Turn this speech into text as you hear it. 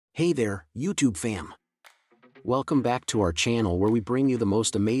Hey there, YouTube fam! Welcome back to our channel where we bring you the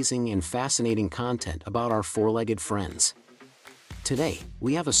most amazing and fascinating content about our four-legged friends. Today,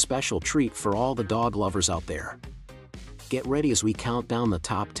 we have a special treat for all the dog lovers out there. Get ready as we count down the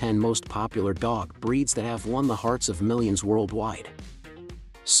top 10 most popular dog breeds that have won the hearts of millions worldwide.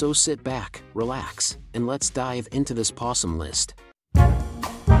 So sit back, relax, and let's dive into this awesome list.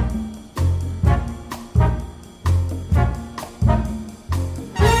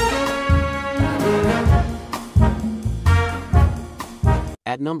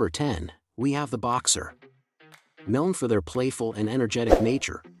 At number 10, we have the boxer. Known for their playful and energetic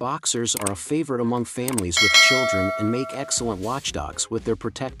nature, boxers are a favorite among families with children and make excellent watchdogs with their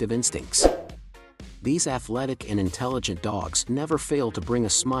protective instincts. These athletic and intelligent dogs never fail to bring a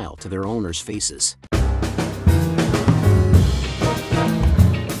smile to their owners' faces.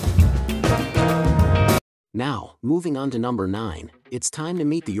 Now, moving on to number 9, it's time to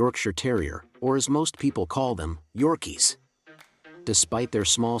meet the Yorkshire Terrier, or as most people call them, Yorkies. Despite their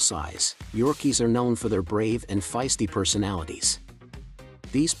small size, Yorkies are known for their brave and feisty personalities.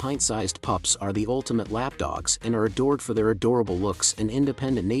 These pint-sized pups are the ultimate lapdogs and are adored for their adorable looks and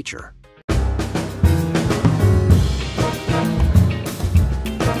independent nature.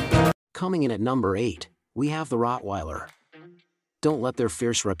 Coming in at number 8, we have the Rottweiler. Don't let their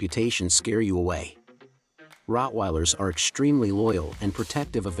fierce reputation scare you away. Rottweilers are extremely loyal and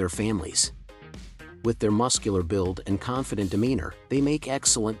protective of their families. With their muscular build and confident demeanor, they make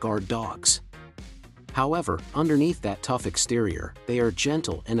excellent guard dogs. However, underneath that tough exterior, they are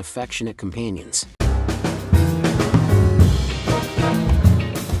gentle and affectionate companions.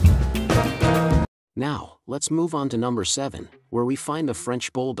 Now, let's move on to number 7, where we find the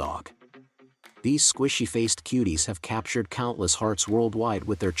French Bulldog. These squishy-faced cuties have captured countless hearts worldwide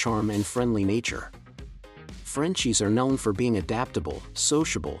with their charm and friendly nature. Frenchies are known for being adaptable,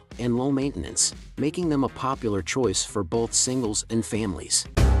 sociable, and low maintenance, making them a popular choice for both singles and families.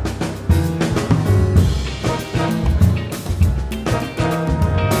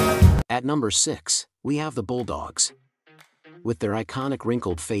 At number 6, we have the Bulldogs. With their iconic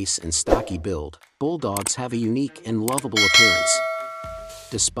wrinkled face and stocky build, Bulldogs have a unique and lovable appearance.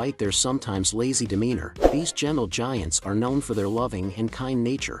 Despite their sometimes lazy demeanor, these gentle giants are known for their loving and kind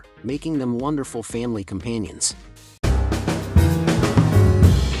nature, making them wonderful family companions.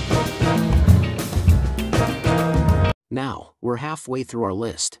 Now, we're halfway through our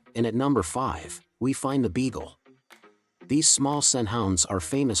list, and at number 5, we find the Beagle. These small scent hounds are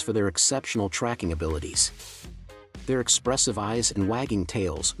famous for their exceptional tracking abilities. Their expressive eyes and wagging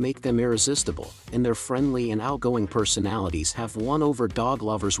tails make them irresistible, and their friendly and outgoing personalities have won over dog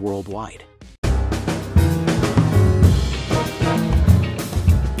lovers worldwide.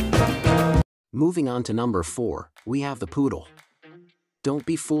 Moving on to number 4, we have the Poodle. Don't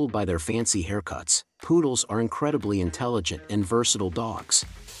be fooled by their fancy haircuts. Poodles are incredibly intelligent and versatile dogs.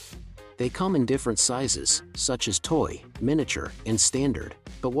 They come in different sizes, such as toy, miniature, and standard,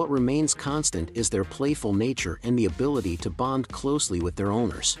 but what remains constant is their playful nature and the ability to bond closely with their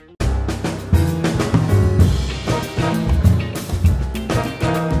owners.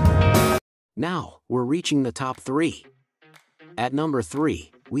 Now, we're reaching the top 3. At number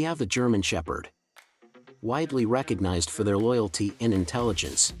 3, we have the German Shepherd. Widely recognized for their loyalty and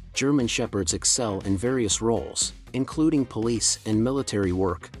intelligence, German Shepherds excel in various roles, including police and military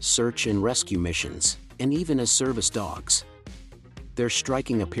work, search and rescue missions, and even as service dogs. Their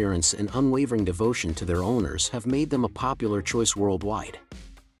striking appearance and unwavering devotion to their owners have made them a popular choice worldwide.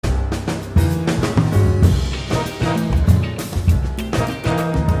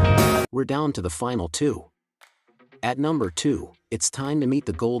 We're down to the final 2. At number 2, it's time to meet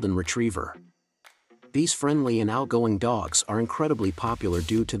the Golden Retriever. These friendly and outgoing dogs are incredibly popular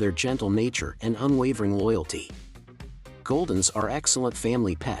due to their gentle nature and unwavering loyalty. Goldens are excellent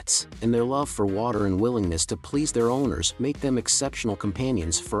family pets, and their love for water and willingness to please their owners make them exceptional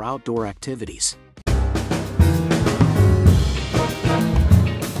companions for outdoor activities.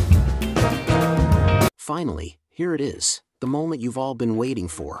 Finally, here it is, the moment you've all been waiting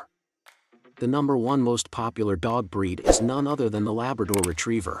for. The number 1 most popular dog breed is none other than the Labrador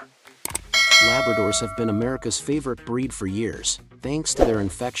Retriever. Labradors have been America's favorite breed for years, thanks to their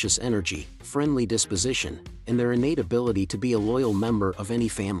infectious energy, friendly disposition, and their innate ability to be a loyal member of any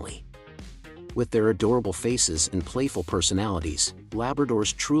family. With their adorable faces and playful personalities,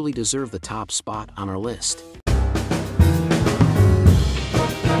 Labradors truly deserve the top spot on our list.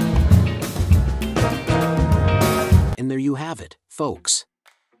 And there you have it, folks.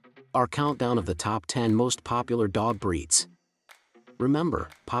 Our countdown of the top 10 most popular dog breeds. Remember,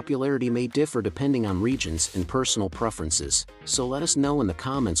 popularity may differ depending on regions and personal preferences, so let us know in the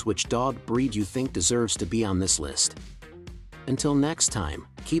comments which dog breed you think deserves to be on this list. Until next time,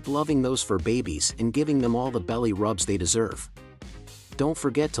 keep loving those fur babies and giving them all the belly rubs they deserve. Don't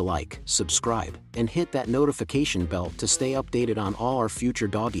forget to like, subscribe, and hit that notification bell to stay updated on all our future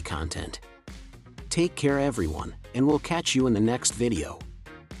doggy content. Take care everyone, and we'll catch you in the next video.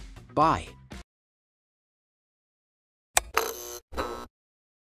 Bye.